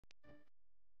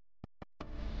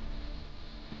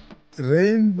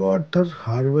Rainwater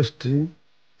harvesting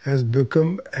has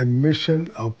become a mission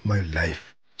of my life.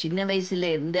 சின்ன வயசுல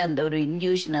இருந்து அந்த ஒரு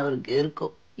இன்ட்யூஷன் அவருக்கு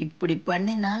இருக்கும். இப்படி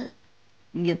பண்ணினால்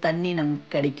இங்க தண்ணி நமக்கு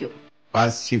கிடைக்கும்.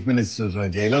 Past Chief Minister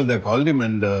Jayalal, they called him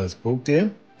and spoke to him.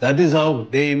 That is how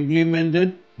they implemented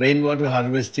rainwater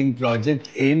harvesting project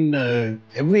in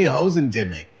every house in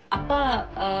Chennai. Appa,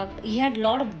 he had a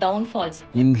lot of downfalls.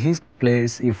 In his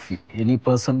place, if any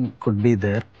person could be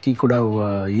there, he could have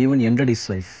even ended his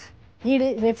life. He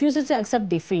refuses to accept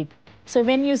defeat. So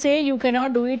when you say you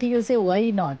cannot do it, he will say, why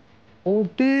not?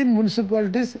 14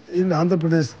 municipalities in Andhra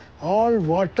Pradesh, all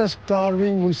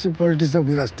water-starving municipalities of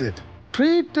the state.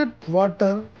 Treated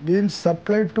water being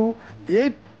supplied to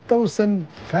 8,000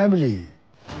 families.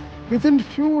 Within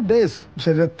few days,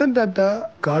 Mr. Ratan Tata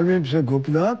called me, Mr.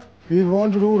 Gopinath, we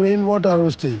want to do rainwater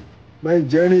harvesting. My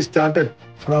journey started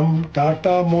from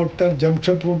Tata Motor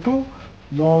Jamshedpur to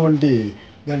Novelty,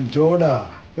 then Joda,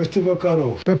 West Bokaro,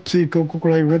 Pepsi,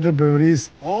 Coca-Cola, United Breweries.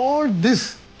 All this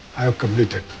I have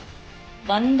completed.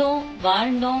 வந்தோம்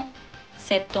வாழ்ந்தோம்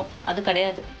செத்தோம் அது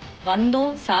கிடையாது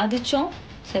வந்தோம் சாதிச்சோம்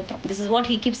செத்தோம் This is what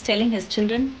he keeps telling his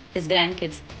children, his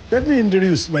grandkids. Let me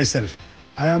introduce myself.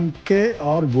 I am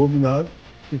KR Gopinath.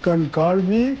 You can call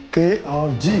me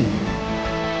KRG.